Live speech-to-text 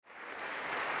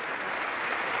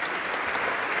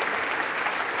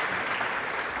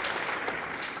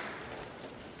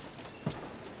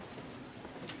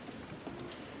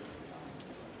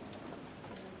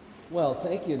Well,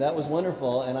 thank you. That was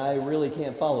wonderful, and I really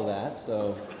can't follow that,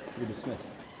 so you're dismissed.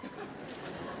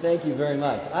 Thank you very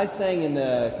much. I sang in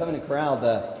the Covenant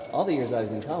Chorale all the years I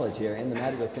was in college here, and the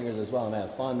Madrigal Singers as well, and I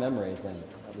have fond memories, and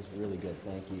that was really good.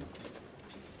 Thank you.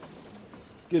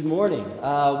 Good morning.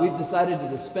 We've decided to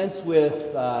dispense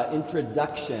with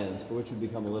introductions, for which we've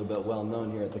become a little bit well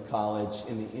known here at the college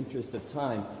in the interest of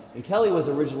time. And Kelly was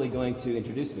originally going to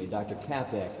introduce me, Dr.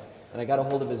 Capek, and I got a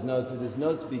hold of his notes, and his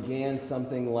notes began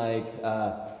something like,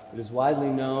 it is widely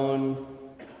known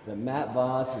that Matt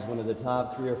Voss is one of the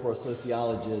top 3 or 4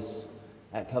 sociologists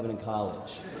at Covenant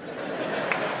College.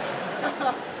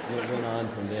 And it went on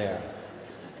from there.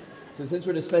 So since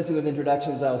we're dispensing with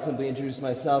introductions, I will simply introduce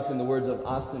myself in the words of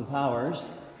Austin Powers.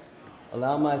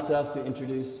 Allow myself to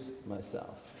introduce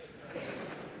myself.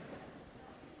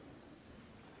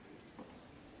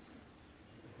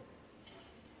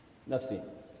 Enough scene.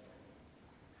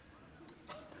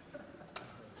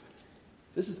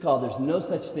 This is called There's No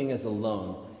Such Thing as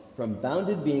Alone, From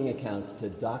Bounded Being Accounts to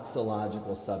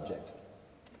Doxological Subject.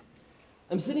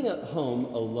 I'm sitting at home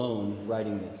alone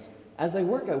writing this. As I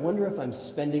work, I wonder if I'm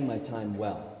spending my time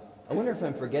well. I wonder if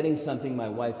I'm forgetting something my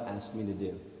wife asked me to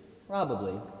do.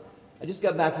 Probably. I just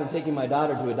got back from taking my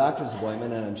daughter to a doctor's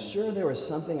appointment, and I'm sure there was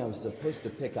something I was supposed to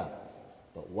pick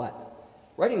up. But what?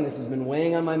 Writing this has been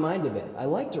weighing on my mind a bit. I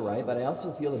like to write, but I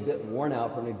also feel a bit worn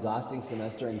out from an exhausting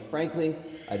semester, and frankly,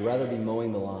 I'd rather be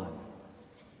mowing the lawn.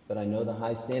 But I know the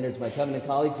high standards my Covenant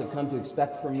colleagues have come to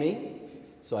expect from me,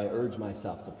 so I urge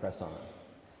myself to press on.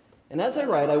 And as I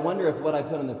write, I wonder if what I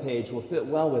put on the page will fit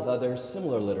well with other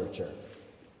similar literature.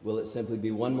 Will it simply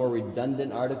be one more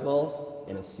redundant article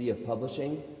in a sea of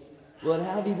publishing? Will it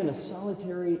have even a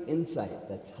solitary insight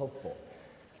that's helpful?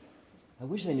 I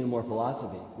wish I knew more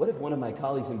philosophy. What if one of my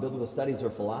colleagues in biblical studies or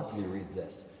philosophy reads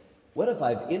this? What if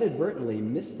I've inadvertently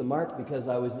missed the mark because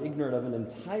I was ignorant of an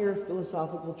entire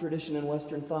philosophical tradition in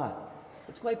Western thought?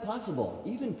 It's quite possible,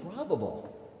 even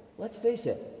probable. Let's face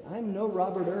it, I'm no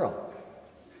Robert Earl.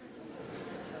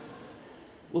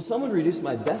 Will someone reduce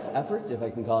my best efforts, if I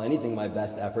can call anything my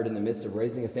best effort, in the midst of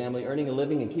raising a family, earning a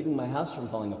living, and keeping my house from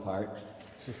falling apart,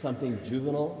 to something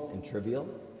juvenile and trivial?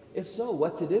 If so,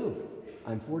 what to do?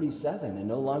 I'm 47 and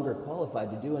no longer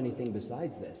qualified to do anything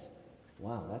besides this.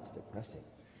 Wow, that's depressing.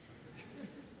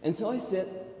 And so I sit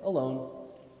alone,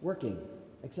 working,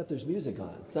 except there's music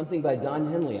on. Something by Don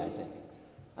Henley, I think.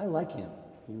 I like him.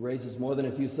 He raises more than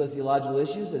a few sociological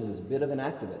issues as a bit of an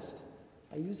activist.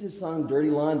 I use his song Dirty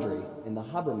Laundry in the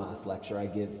Habermas lecture I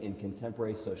give in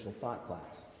contemporary social thought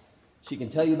class. She can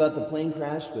tell you about the plane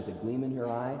crash with a gleam in her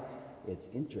eye. It's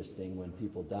interesting when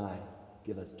people die.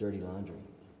 Give us dirty laundry.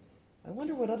 I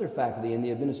wonder what other faculty in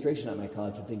the administration at my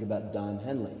college would think about Don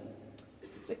Henley.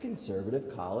 It's a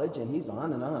conservative college, and he's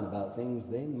on and on about things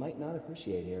they might not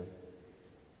appreciate here.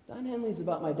 Don Henley's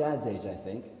about my dad's age, I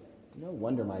think. No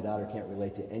wonder my daughter can't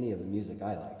relate to any of the music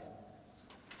I like.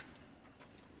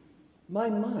 My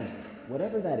mind,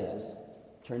 whatever that is,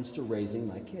 turns to raising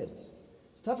my kids.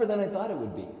 It's tougher than I thought it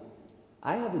would be.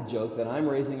 I have a joke that I'm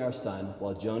raising our son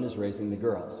while Joan is raising the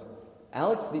girls.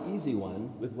 Alex, the easy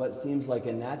one, with what seems like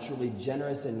a naturally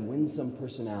generous and winsome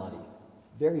personality.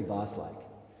 Very Voss-like.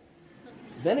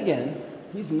 Then again,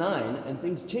 he's 9, and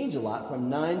things change a lot from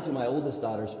 9 to my oldest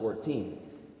daughter's 14.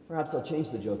 Perhaps I'll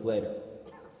change the joke later.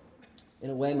 In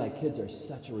a way, my kids are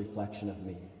such a reflection of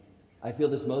me. I feel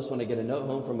this most when I get a note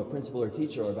home from a principal or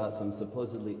teacher about some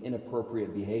supposedly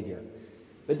inappropriate behavior.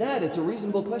 But Dad, it's a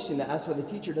reasonable question to ask why the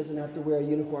teacher doesn't have to wear a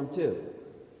uniform too.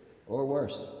 Or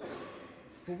worse.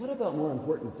 But what about more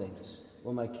important things?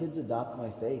 Will my kids adopt my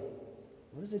faith?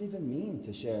 What does it even mean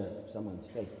to share someone's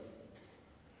faith?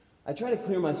 I try to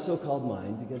clear my so-called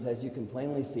mind because, as you can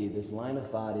plainly see, this line of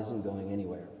thought isn't going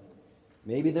anywhere.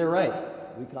 Maybe they're right.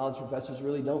 We college professors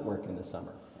really don't work in the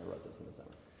summer. I wrote this in the summer.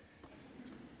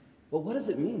 But what does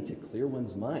it mean to clear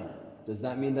one's mind? Does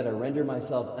that mean that I render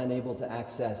myself unable to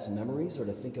access memories or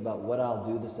to think about what I'll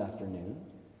do this afternoon?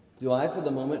 Do I, for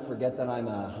the moment, forget that I'm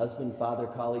a husband, father,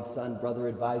 colleague, son, brother,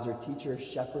 advisor, teacher,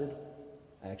 shepherd?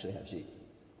 I actually have sheep.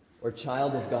 Or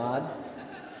child of God?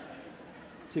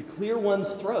 To clear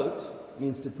one's throat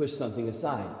means to push something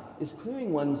aside. Is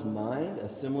clearing one's mind a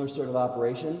similar sort of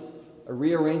operation? A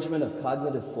rearrangement of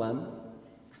cognitive phlegm?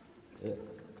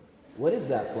 What is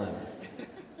that phlegm?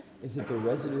 Is it the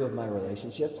residue of my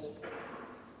relationships?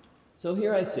 So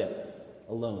here I sit,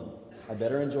 alone. I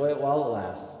better enjoy it while it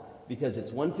lasts, because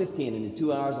it's 1:15 and in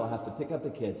 2 hours I'll have to pick up the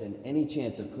kids, and any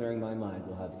chance of clearing my mind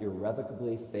will have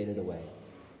irrevocably faded away.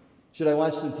 Should I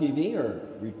watch some TV or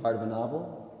read part of a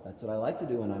novel? That's what I like to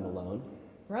do when I'm alone.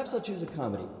 Perhaps I'll choose a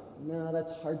comedy. No,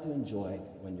 that's hard to enjoy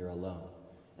when you're alone.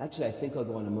 Actually, I think I'll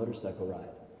go on a motorcycle ride.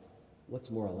 what's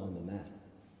more alone than that?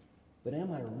 But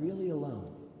am I really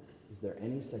alone? Is there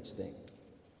any such thing?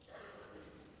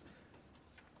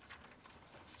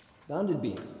 Bounded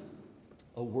Being,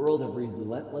 a world of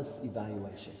relentless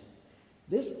evaluation.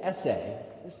 This essay,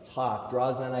 this talk,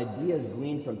 draws on ideas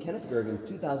gleaned from Kenneth Gergen's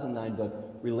 2009 book,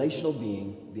 Relational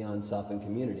Being, Beyond Self and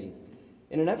Community,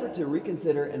 in an effort to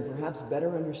reconsider and perhaps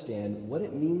better understand what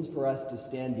it means for us to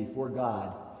stand before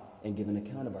God and give an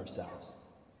account of ourselves.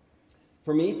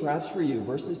 For me, perhaps for you,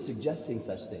 verses suggesting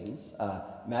such things,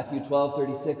 Matthew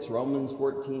 12:36, Romans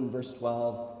 14, verse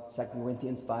 12, 2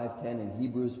 Corinthians 5:10, and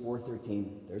Hebrews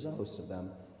 4:13, there's a host of them,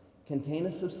 contain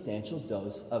a substantial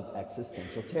dose of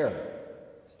existential terror.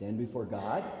 Stand before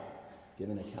God, give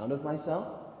an account of myself.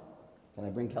 Can I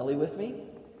bring Kelly with me?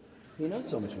 He knows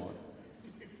so much more.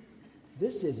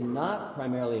 This is not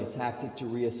primarily a tactic to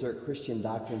reassert Christian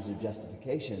doctrines of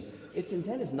justification. Its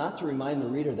intent is not to remind the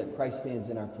reader that Christ stands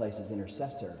in our place as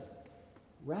intercessor.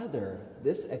 Rather,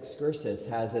 this excursus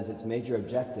has as its major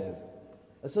objective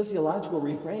a sociological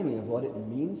reframing of what it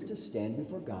means to stand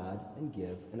before God and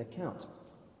give an account.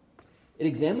 It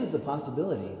examines the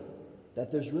possibility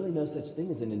that there's really no such thing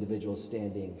as an individual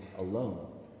standing alone.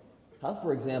 How,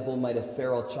 for example, might a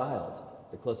feral child,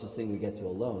 the closest thing we get to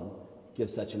alone, give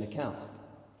such an account?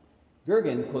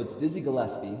 Gergen quotes Dizzy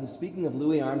Gillespie, who, speaking of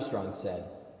Louis Armstrong, said,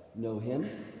 "Know him,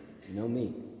 know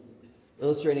me,"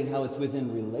 illustrating how it's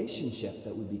within relationship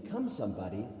that we become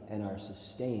somebody and are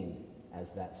sustained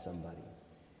as that somebody.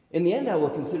 In the end, I will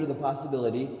consider the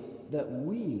possibility that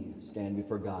we stand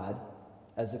before God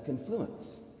as a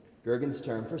confluence, Gergen's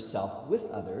term for self with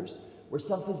others, where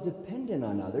self is dependent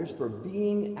on others for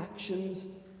being, actions,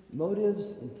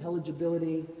 motives,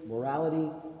 intelligibility,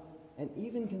 morality, and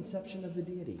even conception of the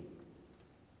deity.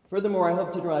 Furthermore, I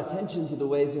hope to draw attention to the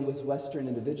ways in which Western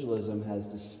individualism has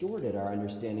distorted our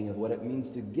understanding of what it means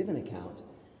to give an account,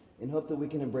 in hope that we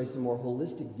can embrace a more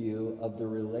holistic view of the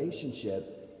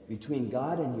relationship between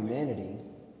God and humanity,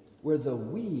 where the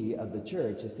we of the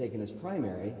church is taken as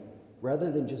primary,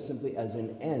 rather than just simply as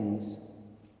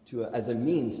as a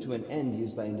means to an end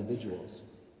used by individuals.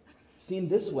 Seen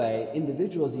this way,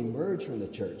 individuals emerge from the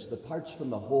church, the parts from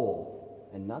the whole,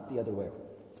 and not the other way,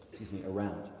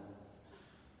 around.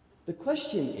 The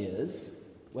question is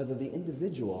whether the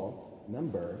individual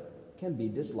member can be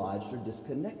dislodged or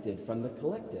disconnected from the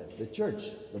collective, the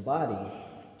church, the body,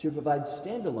 to provide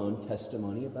standalone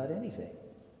testimony about anything.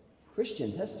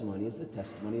 Christian testimony is the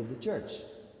testimony of the church.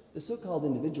 The so-called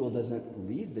individual doesn't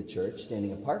leave the church,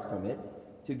 standing apart from it,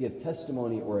 to give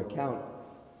testimony or account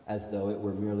as though it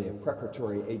were merely a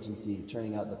preparatory agency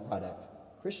turning out the product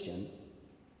Christian.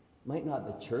 Might not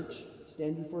the church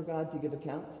stand before God to give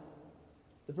account?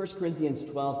 The 1 Corinthians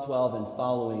 12:12 and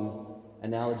following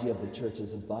analogy of the church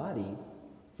as a body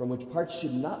from which parts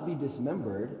should not be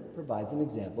dismembered provides an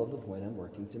example of the point I'm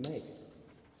working to make.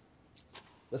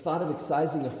 The thought of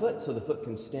excising a foot so the foot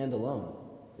can stand alone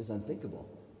is unthinkable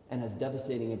and has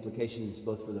devastating implications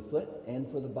both for the foot and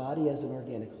for the body as an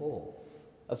organic whole.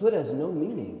 A foot has no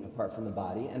meaning apart from the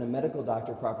body, and a medical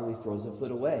doctor properly throws a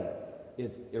foot away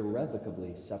if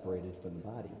irrevocably separated from the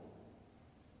body.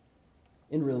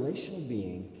 In Relational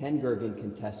Being, Ken Gergen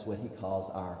contests what he calls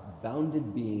our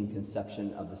bounded being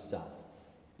conception of the self,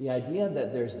 the idea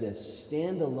that there's this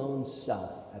standalone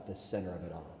self at the center of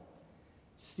it all.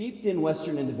 Steeped in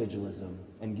Western individualism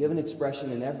and given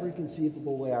expression in every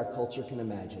conceivable way our culture can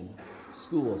imagine,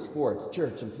 school, sports,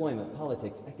 church, employment,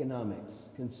 politics, economics,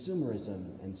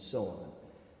 consumerism, and so on,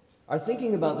 our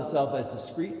thinking about the self as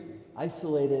discrete,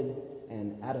 isolated,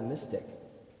 and atomistic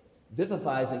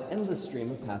vivifies an endless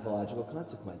stream of pathological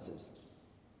consequences.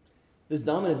 This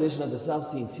dominant vision of the self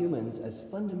sees humans as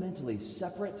fundamentally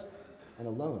separate and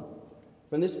alone.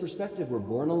 From this perspective, we're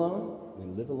born alone, we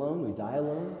live alone, we die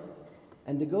alone,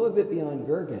 and to go a bit beyond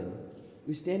Gergen,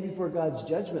 we stand before God's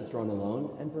judgment throne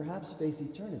alone and perhaps face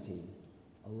eternity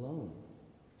alone.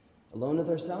 Alone with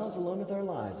ourselves, alone with our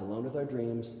lives, alone with our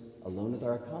dreams, alone with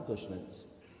our accomplishments,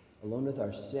 alone with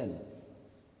our sin.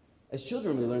 As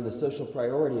children, we learn the social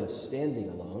priority of standing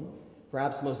alone,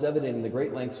 perhaps most evident in the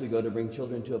great lengths we go to bring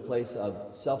children to a place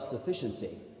of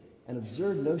self-sufficiency, an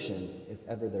absurd notion if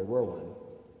ever there were one,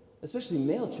 especially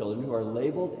male children who are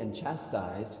labeled and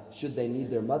chastised should they need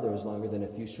their mothers longer than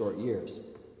a few short years,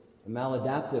 a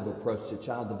maladaptive approach to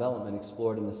child development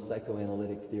explored in the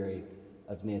psychoanalytic theory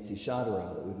of Nancy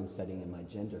Chodorow that we've been studying in my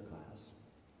gender class.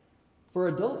 For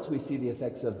adults, we see the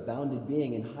effects of bounded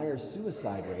being in higher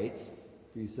suicide rates.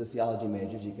 For you sociology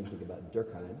majors, you can think about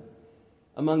Durkheim.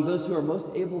 Among those who are most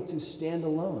able to stand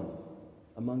alone,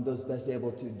 among those best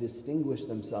able to distinguish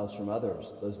themselves from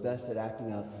others, those best at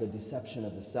acting out the deception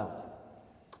of the self.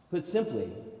 Put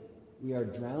simply, we are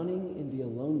drowning in the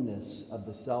aloneness of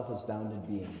the self as bounded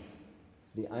being,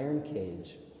 the iron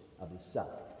cage of the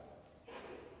self.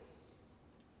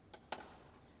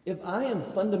 If I am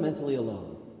fundamentally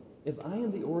alone, if I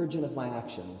am the origin of my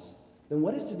actions, then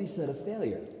what is to be said of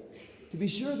failure? To be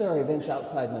sure, there are events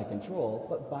outside my control,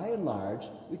 but by and large,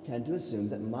 we tend to assume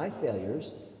that my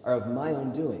failures are of my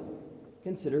own doing.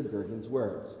 Consider Gergen's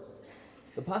words.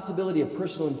 The possibility of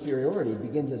personal inferiority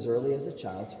begins as early as a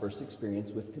child's first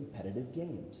experience with competitive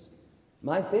games.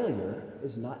 My failure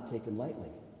is not taken lightly.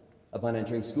 Upon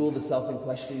entering school, the self in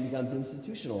question becomes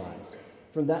institutionalized.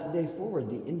 From that day forward,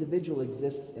 the individual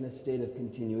exists in a state of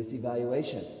continuous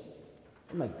evaluation.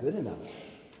 Am I good enough?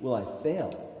 Will I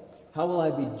fail? How will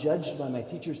I be judged by my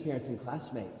teachers, parents, and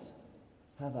classmates?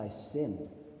 Have I sinned?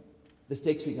 The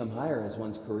stakes become higher as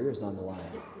one's career is on the line.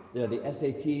 There are the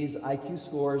SATs, IQ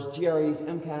scores, GREs,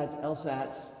 MCATs,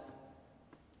 LSATs,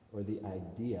 or the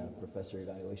IDEA professor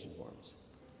evaluation forms.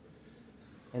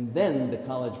 And then the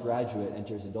college graduate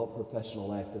enters adult professional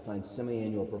life to find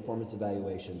semi-annual performance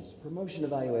evaluations, promotion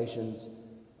evaluations,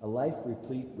 a life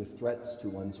replete with threats to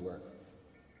one's worth.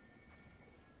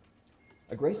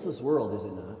 A graceless world, is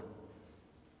it not?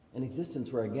 An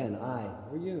existence where, again, I,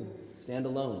 or you, stand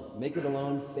alone, make it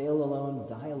alone, fail alone,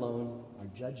 die alone, are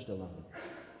judged alone.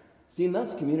 Seen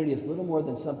thus, community is little more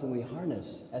than something we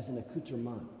harness as an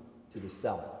accoutrement to the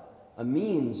self, a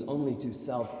means only to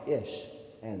self-ish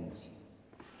ends.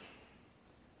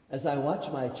 As I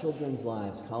watch my children's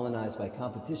lives colonized by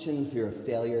competition, fear of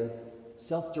failure,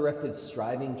 self-directed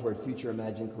striving toward future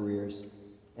imagined careers,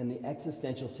 and the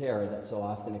existential terror that so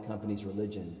often accompanies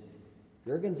religion,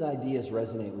 Gergen's ideas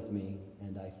resonate with me,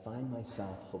 and I find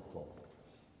myself hopeful.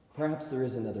 Perhaps there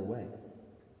is another way.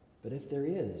 But if there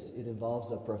is, it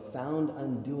involves a profound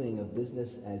undoing of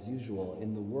business as usual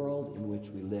in the world in which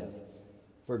we live.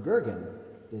 For Gergen,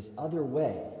 this other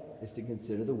way is to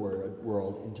consider the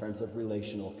world in terms of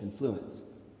relational confluence,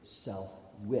 self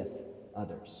with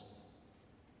others.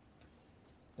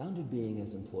 Bounded being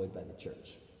is employed by the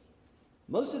church.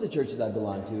 Most of the churches I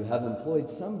belong to have employed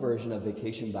some version of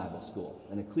Vacation Bible School,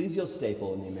 an ecclesial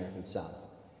staple in the American South.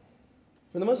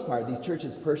 For the most part, these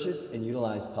churches purchase and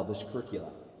utilize published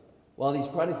curricula. While these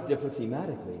products differ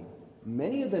thematically,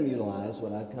 many of them utilize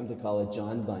what I've come to call a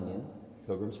John Bunyan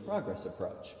Pilgrim's Progress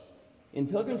approach. In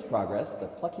Pilgrim's Progress, the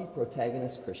plucky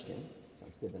protagonist Christian,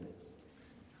 sounds good, doesn't it,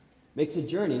 makes a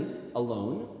journey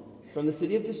alone from the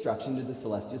city of destruction to the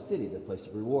celestial city, the place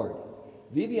of reward.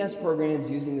 VBS programs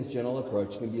using this general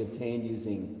approach can be obtained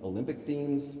using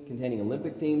containing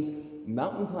Olympic themes,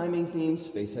 mountain climbing themes,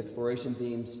 space exploration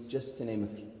themes, just to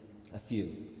name a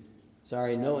few.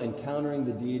 Sorry, no encountering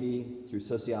the deity through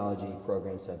sociology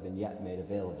programs have been yet made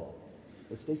available.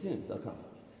 But stay tuned, they'll come.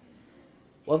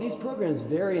 While these programs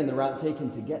vary in the route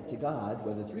taken to get to God,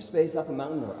 whether through space, up a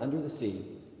mountain, or under the sea,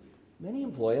 many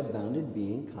employ a bounded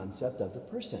being concept of the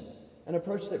person, an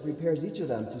approach that prepares each of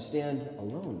them to stand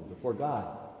alone before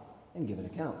God and give an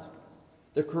account.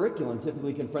 The curriculum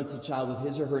typically confronts a child with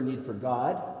his or her need for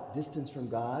God, distance from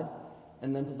God,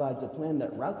 and then provides a plan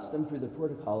that routes them through the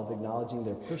protocol of acknowledging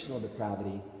their personal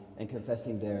depravity and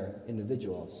confessing their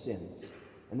individual sins,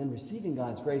 and then receiving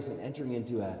God's grace and entering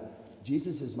into a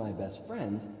Jesus is my best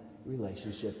friend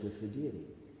relationship with the deity.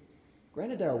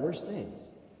 Granted, there are worse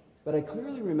things, but I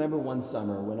clearly remember one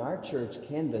summer when our church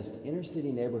canvassed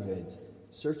inner-city neighborhoods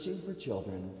searching for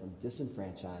children from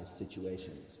disenfranchised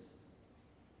situations.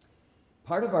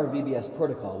 Part of our VBS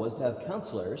protocol was to have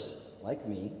counselors, like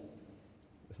me,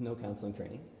 with no counseling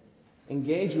training,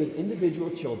 engage with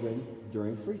individual children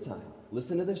during free time,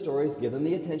 listen to their stories, give them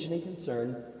the attention and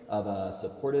concern of a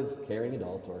supportive, caring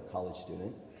adult or a college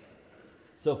student.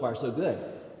 So far, so good.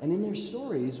 And in their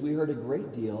stories, we heard a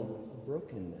great deal of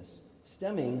brokenness,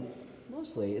 stemming,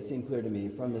 mostly, it seemed clear to me,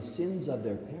 from the sins of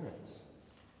their parents.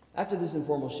 After this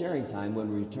informal sharing time,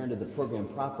 when we returned to the program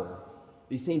proper,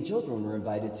 these same children were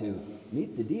invited to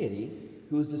meet the deity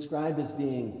who was described as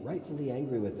being rightfully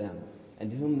angry with them and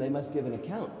to whom they must give an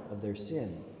account of their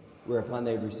sin, whereupon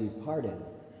they would receive pardon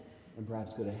and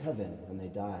perhaps go to heaven when they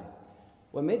die.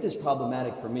 What made this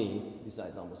problematic for me,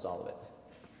 besides almost all of it,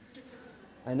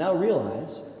 I now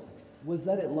realize was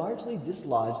that it largely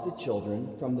dislodged the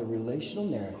children from the relational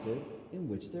narrative in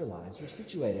which their lives were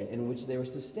situated, in which they were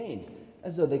sustained,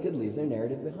 as though they could leave their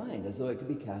narrative behind, as though it could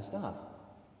be cast off.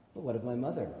 But what of my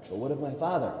mother? But what of my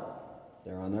father?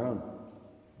 They're on their own.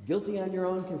 Guilty on your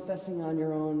own, confessing on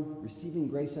your own, receiving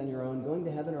grace on your own, going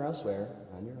to heaven or elsewhere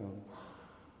on your own.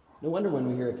 No wonder when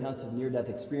we hear accounts of near-death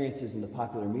experiences in the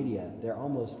popular media, they're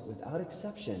almost, without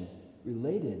exception,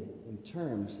 related in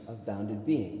terms of bounded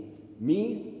being.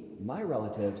 Me, my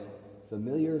relatives,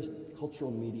 familiar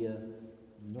cultural media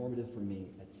normative for me,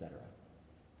 etc.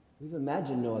 We've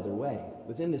imagined no other way.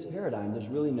 Within this paradigm, there's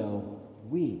really no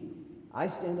we. I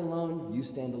stand alone, you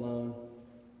stand alone,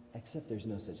 except there's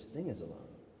no such thing as alone.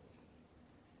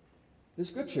 The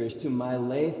scriptures, to my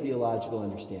lay theological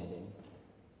understanding,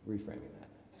 reframing that,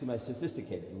 to my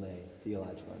sophisticated lay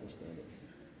theological understanding,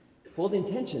 hold in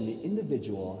tension the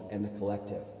individual and the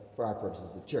collective, for our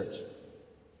purposes, the church.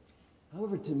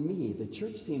 However, to me, the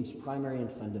church seems primary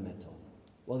and fundamental,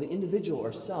 while the individual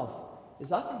or self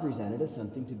is often presented as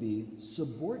something to be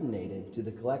subordinated to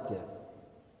the collective.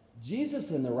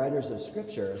 Jesus and the writers of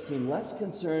Scripture seem less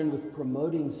concerned with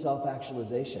promoting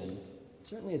self-actualization,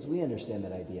 certainly as we understand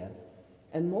that idea,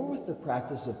 and more with the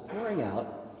practice of pouring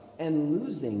out and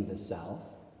losing the self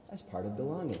as part of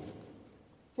belonging.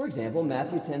 For example,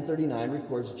 Matthew 10:39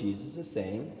 records Jesus as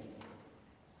saying,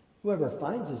 "Whoever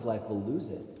finds his life will lose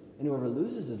it, and whoever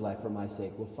loses his life for my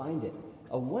sake will find it."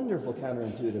 A wonderful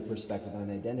counterintuitive perspective on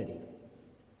identity.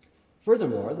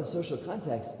 Furthermore, the social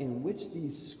context in which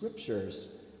these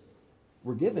scriptures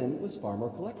were given was far more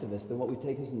collectivist than what we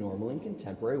take as normal in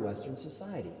contemporary Western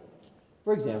society.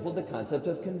 For example, the concept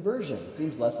of conversion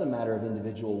seems less a matter of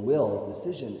individual will,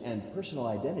 decision, and personal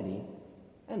identity,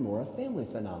 and more a family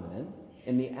phenomenon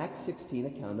in the Acts 16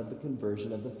 account of the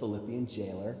conversion of the Philippian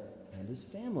jailer and his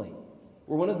family.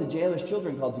 Were one of the jailer's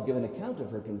children called to give an account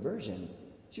of her conversion,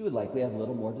 she would likely have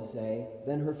little more to say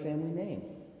than her family name.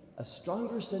 A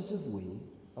stronger sense of we,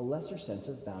 a lesser sense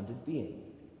of bounded being.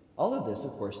 All of this,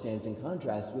 of course, stands in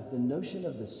contrast with the notion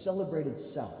of the celebrated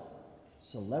self,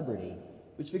 celebrity,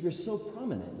 which figures so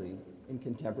prominently in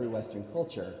contemporary Western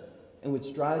culture and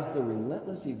which drives the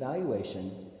relentless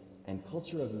evaluation and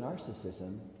culture of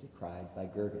narcissism decried by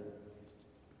Gergen.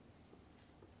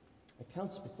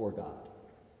 Accounts before God.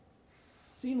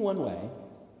 Seen one way,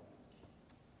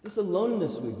 this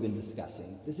aloneness we've been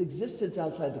discussing, this existence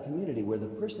outside the community where the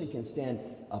person can stand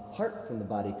apart from the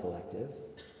body collective,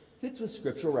 fits with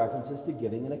scriptural references to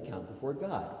giving an account before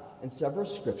God. And several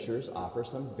scriptures offer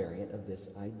some variant of this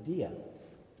idea.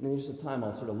 In the interest of time,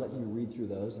 I'll sort of let you read through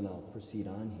those and I'll proceed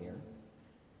on here.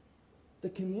 The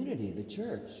community, the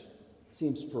church,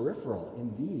 seems peripheral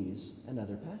in these and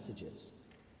other passages.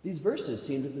 These verses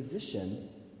seem to position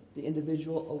the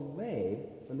individual away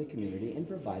from the community in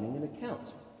providing an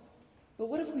account. But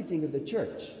what if we think of the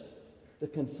church, the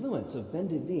confluence of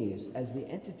bended knees, as the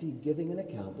entity giving an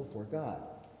account before God?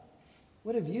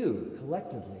 What have you,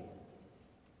 collectively,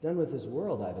 done with this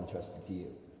world I've entrusted to you?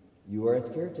 You are its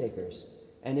caretakers,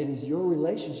 and it is your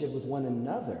relationship with one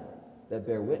another that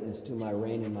bear witness to my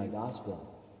reign and my gospel.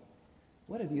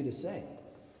 What have you to say?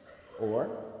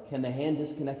 Or can the hand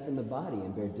disconnect from the body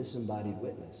and bear disembodied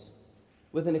witness?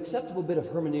 With an acceptable bit of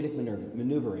hermeneutic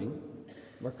maneuvering,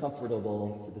 more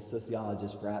comfortable to the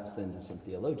sociologists perhaps than to some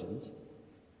theologians,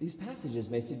 these passages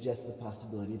may suggest the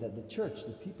possibility that the church,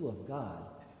 the people of God,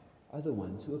 are the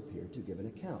ones who appear to give an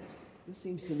account. This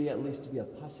seems to me at least to be a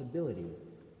possibility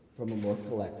from a more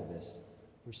collectivist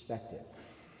perspective.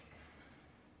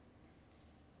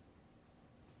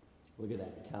 Look at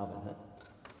that, Calvin, huh?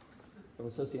 From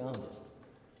a sociologist.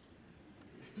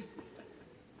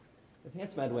 If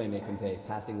Hans Madway may convey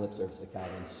passing lip service to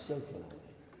Calvin, so can I.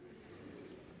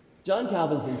 John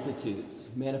Calvin's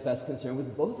Institutes manifest concern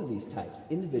with both of these types,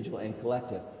 individual and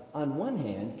collective. On one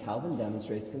hand, Calvin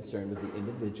demonstrates concern with the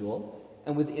individual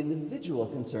and with individual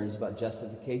concerns about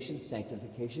justification,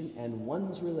 sanctification, and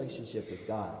one's relationship with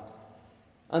God.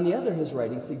 On the other, his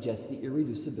writings suggest the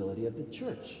irreducibility of the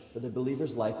church for the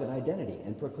believer's life and identity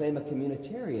and proclaim a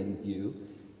communitarian view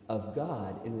of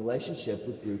God in relationship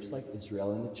with groups like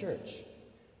Israel and the church.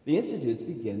 The Institutes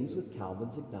begins with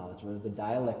Calvin's acknowledgement of the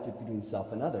dialectic between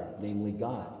self and other, namely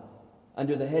God.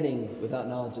 Under the heading, "Without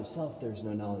knowledge of self, there is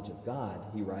no knowledge of God,"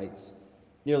 he writes,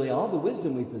 "Nearly all the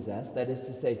wisdom we possess, that is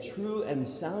to say, true and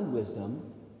sound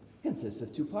wisdom, consists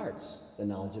of two parts, the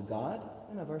knowledge of God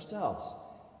and of ourselves."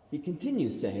 He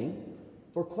continues saying,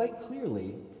 "For quite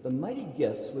clearly, the mighty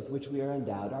gifts with which we are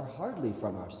endowed are hardly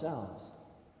from ourselves.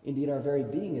 Indeed, our very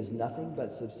being is nothing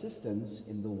but subsistence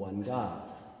in the one God.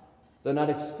 Though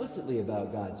not explicitly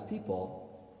about God's people,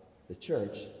 the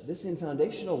church, this in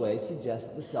foundational ways suggests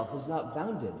that the self is not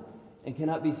bounded and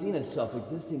cannot be seen as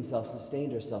self-existing,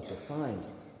 self-sustained, or self-defined,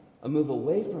 a move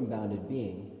away from bounded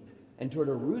being and toward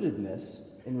a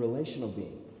rootedness in relational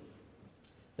being."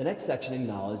 The next section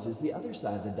acknowledges the other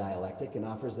side of the dialectic and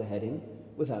offers the heading,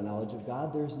 "Without knowledge of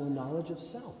God, there is no knowledge of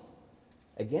self."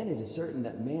 Again, it is certain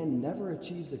that man never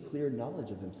achieves a clear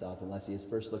knowledge of himself unless he has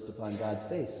first looked upon God's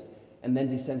face and then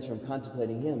descends from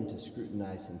contemplating him to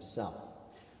scrutinize himself.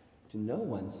 To know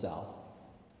oneself,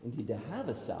 indeed to have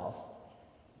a self,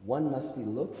 one must be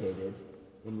located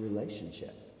in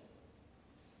relationship.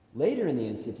 Later in the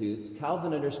Institutes,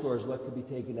 Calvin underscores what could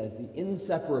be taken as the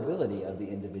inseparability of the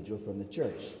individual from the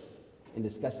church. In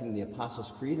discussing the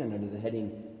Apostles' Creed and under the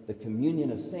heading, The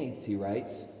Communion of Saints, he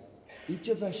writes, "Each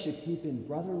of us should keep in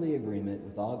brotherly agreement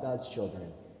with all God's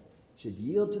children, should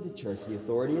yield to the church the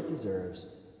authority it deserves,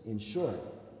 in short,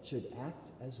 should act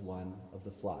as one of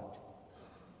the flock."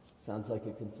 Sounds like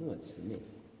a confluence to me.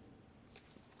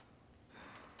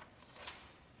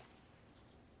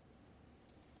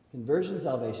 Conversion,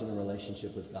 salvation, and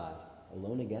relationship with God.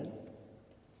 Alone again?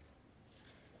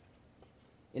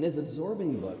 In his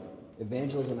absorbing book,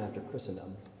 Evangelism After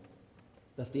Christendom,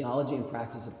 The Theology and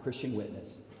Practice of Christian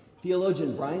Witness,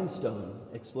 theologian Brian Stone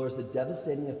explores the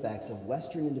devastating effects of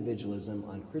Western individualism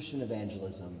on Christian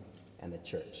evangelism and the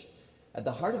church. At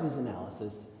the heart of his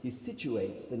analysis, he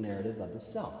situates the narrative of the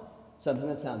self, something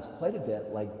that sounds quite a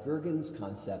bit like Gergen's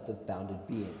concept of bounded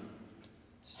being.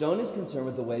 Stone is concerned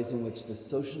with the ways in which the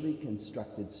socially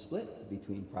constructed split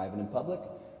between private and public,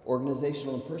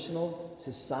 organizational and personal,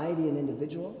 society and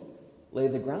individual, lay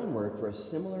the groundwork for a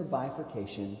similar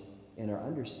bifurcation in our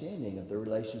understanding of the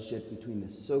relationship between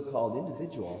the so-called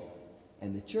individual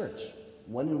and the church,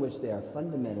 one in which they are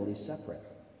fundamentally separate.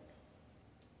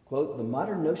 Quote, "The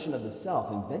modern notion of the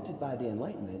self invented by the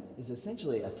Enlightenment is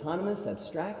essentially autonomous,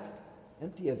 abstract,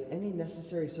 empty of any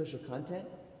necessary social content,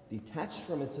 detached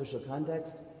from its social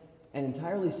context, and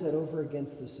entirely set over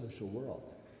against the social world."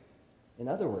 In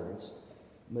other words,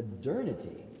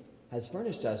 modernity has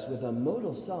furnished us with a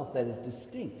modal self that is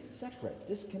distinct, separate,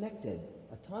 disconnected,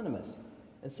 autonomous,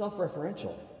 and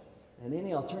self-referential, and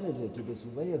any alternative to this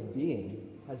way of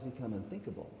being has become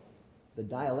unthinkable. The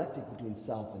dialectic between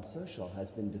self and social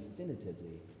has been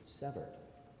definitively severed.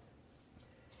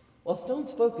 While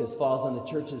Stone's focus falls on the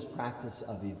church's practice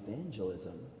of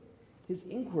evangelism, his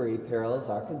inquiry parallels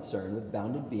our concern with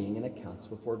bounded being and accounts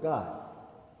before God.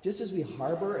 Just as we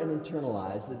harbor and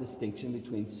internalize the distinction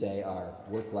between, say, our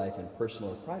work life and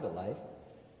personal or private life,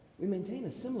 we maintain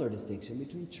a similar distinction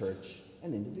between church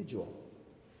and individual.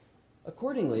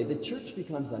 Accordingly, the church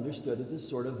becomes understood as a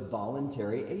sort of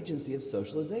voluntary agency of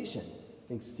socialization,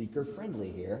 think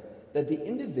seeker-friendly here, that the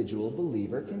individual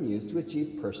believer can use to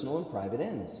achieve personal and private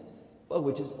ends, but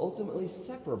which is ultimately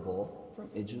separable from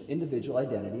individual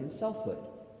identity and selfhood.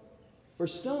 For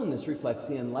Stone, this reflects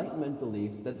the Enlightenment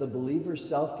belief that the believer's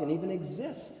self can even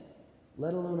exist,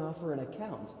 let alone offer an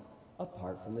account,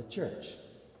 apart from the church.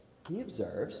 He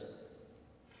observes,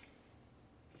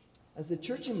 as the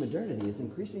church in modernity is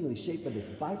increasingly shaped by this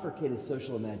bifurcated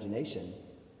social imagination,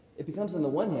 it becomes on the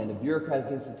one hand a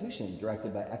bureaucratic institution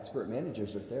directed by expert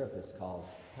managers or therapists called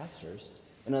pastors,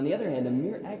 and on the other hand a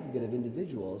mere aggregate of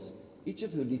individuals, each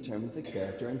of whom determines the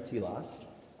character and telos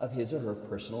of his or her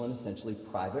personal and essentially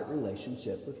private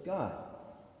relationship with God.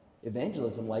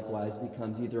 Evangelism likewise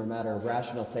becomes either a matter of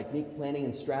rational technique, planning,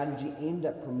 and strategy aimed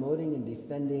at promoting and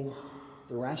defending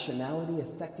the rationality,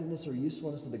 effectiveness, or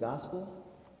usefulness of the gospel,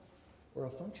 or a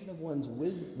function of one's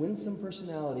winsome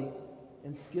personality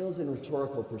and skills in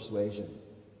rhetorical persuasion.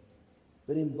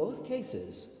 But in both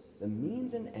cases, the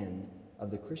means and end of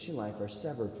the Christian life are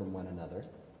severed from one another,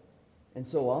 and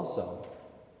so also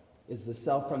is the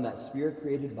self from that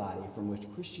spirit-created body from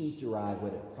which Christians derive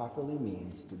what it properly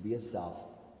means to be a self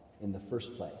in the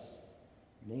first place,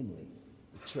 namely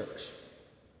the church.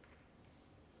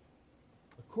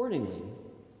 Accordingly,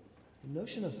 the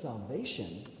notion of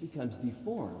salvation becomes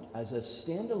deformed as a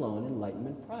standalone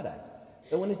Enlightenment product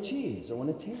that one achieves or one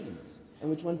attains, and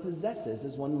which one possesses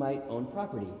as one might own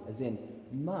property, as in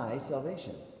my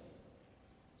salvation.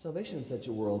 Salvation in such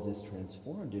a world is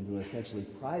transformed into an essentially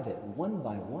private,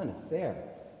 one-by-one affair,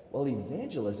 while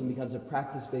evangelism becomes a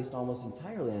practice based almost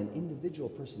entirely on individual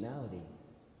personality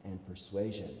and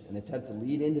persuasion, an attempt to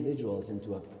lead individuals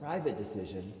into a private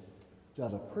decision to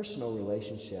have a personal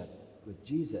relationship with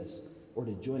Jesus, or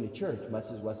to join a church,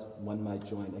 much as one might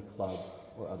join a club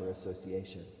or other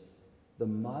association. The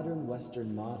modern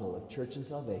Western model of church and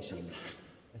salvation,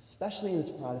 especially in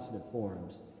its Protestant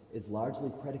forms, is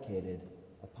largely predicated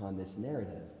upon this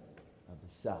narrative of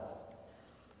the self.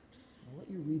 I'll let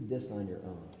you read this on your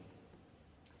own.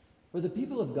 For the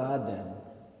people of God, then,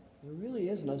 there really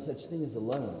is no such thing as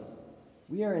alone.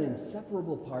 We are an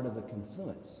inseparable part of a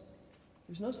confluence.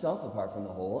 There's no self apart from the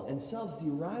whole, and selves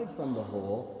derive from the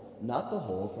whole, not the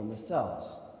whole from the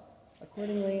selves.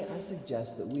 Accordingly, I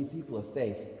suggest that we people of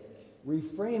faith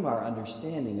reframe our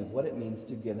understanding of what it means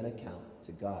to give an account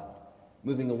to God,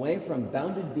 moving away from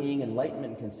bounded being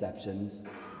Enlightenment conceptions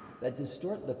that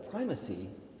distort the primacy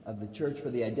of the church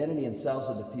for the identity and selves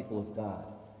of the people of God.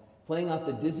 Playing off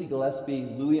the Dizzy Gillespie,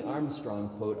 Louis Armstrong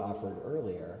quote offered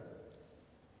earlier,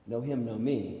 Know him, know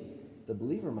me. The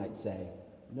believer might say,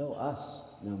 know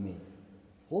us, know me.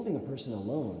 Holding a person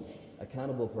alone,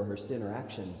 accountable for her sin or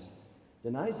actions,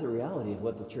 denies the reality of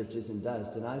what the church is and does,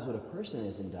 denies what a person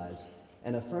is and does,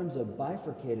 and affirms a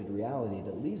bifurcated reality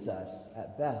that leaves us,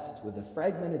 at best, with a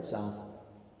fragmented self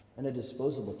and a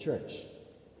disposable church.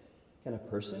 Can a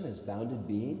person, as bounded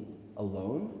being,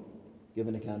 alone, give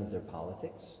an account of their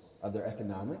politics, of their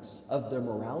economics, of their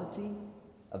morality,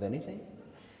 of anything?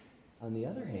 On the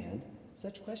other hand,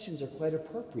 such questions are quite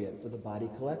appropriate for the body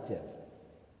collective.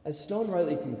 As Stone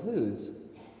rightly concludes,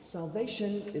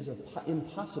 salvation is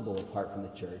impossible apart from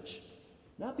the church,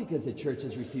 not because the church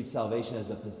has received salvation as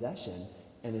a possession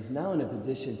and is now in a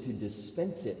position to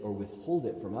dispense it or withhold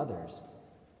it from others.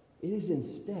 It is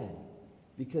instead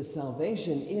because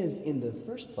salvation is, in the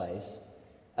first place,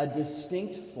 a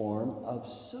distinct form of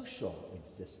social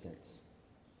existence.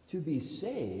 To be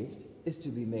saved is to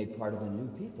be made part of a new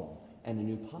people and a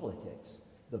new politics,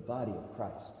 the body of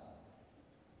Christ.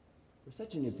 For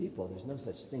such a new people, there's no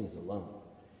such thing as alone.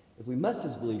 If we must,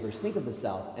 as believers, think of the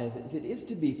self, and if it is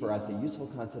to be for us a useful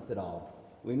concept at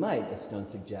all, we might, as Stone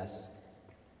suggests,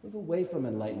 move away from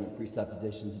Enlightenment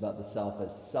presuppositions about the self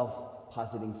as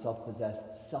self-positing,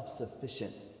 self-possessed,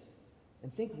 self-sufficient,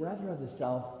 and think rather of the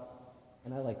self,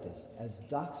 and I like this, as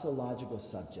doxological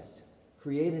subject,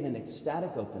 created in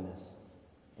ecstatic openness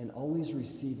and always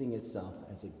receiving itself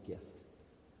as a gift.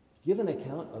 Give an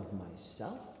account of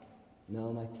myself?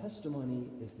 No, my testimony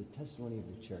is the testimony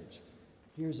of the church.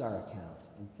 Here's our account,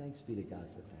 and thanks be to God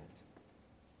for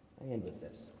that. I end with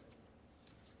this.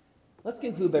 Let's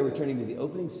conclude by returning to the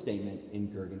opening statement in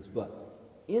Gergen's book.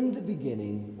 In the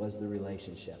beginning was the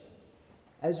relationship.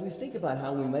 As we think about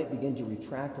how we might begin to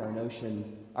retract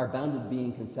our bounded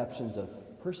being conceptions of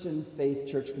person, faith,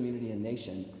 church, community, and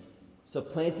nation,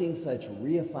 supplanting such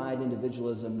reified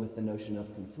individualism with the notion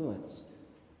of confluence,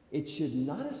 it should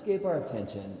not escape our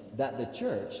attention that the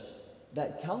church,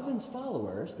 that Calvin's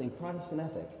followers, think Protestant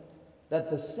ethic, that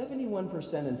the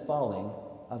 71% and falling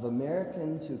of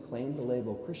Americans who claim the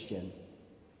label Christian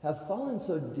have fallen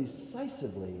so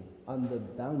decisively on the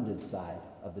bounded side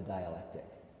of the dialectic.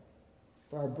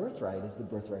 For our birthright is the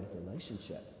birthright of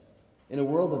relationship. In a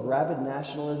world of rabid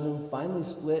nationalism, finely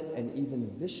split, and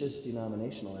even vicious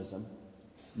denominationalism,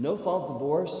 no-fault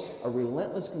divorce, a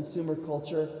relentless consumer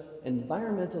culture,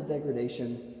 environmental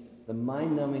degradation, the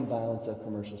mind-numbing violence of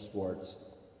commercial sports,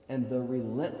 and the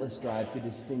relentless drive to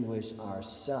distinguish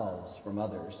ourselves from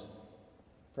others,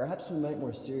 perhaps we might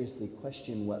more seriously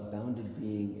question what bounded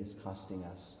being is costing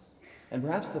us. And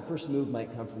perhaps the first move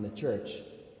might come from the church,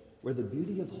 where the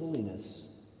beauty of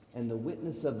holiness and the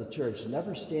witness of the church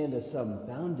never stand as some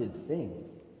bounded thing,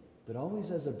 but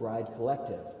always as a bride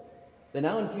collective. The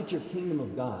now and future kingdom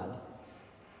of God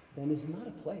then is not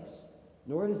a place,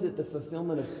 nor is it the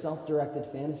fulfillment of self-directed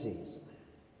fantasies.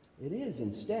 It is,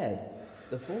 instead,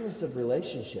 the fullness of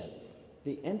relationship,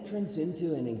 the entrance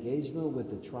into an engagement with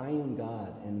the triune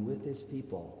God and with his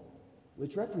people,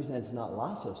 which represents not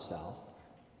loss of self,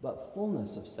 but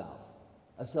fullness of self,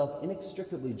 a self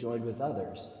inextricably joined with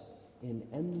others in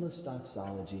endless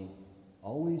doxology,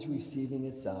 always receiving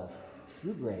itself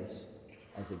through grace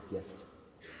as a gift.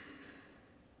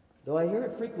 Though I hear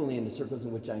it frequently in the circles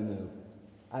in which I move,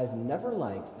 I've never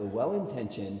liked the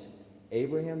well-intentioned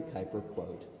Abraham Kuyper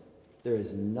quote, "There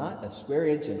is not a square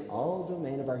inch in all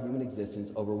domain of our human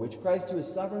existence over which Christ, who is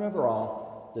sovereign over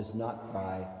all, does not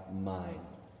cry, mine."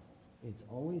 It's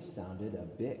always sounded a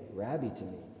bit grabby to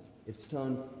me. Its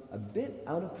tone a bit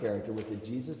out of character with the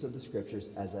Jesus of the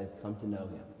Scriptures as I've come to know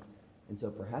him. And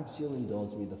so perhaps you'll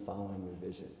indulge me the following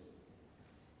revision.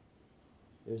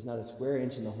 There's not a square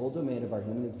inch in the whole domain of our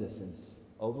human existence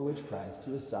over which Christ,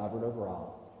 who is sovereign over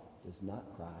all, does not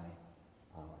cry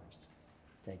ours.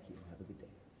 Thank you. Have a good day.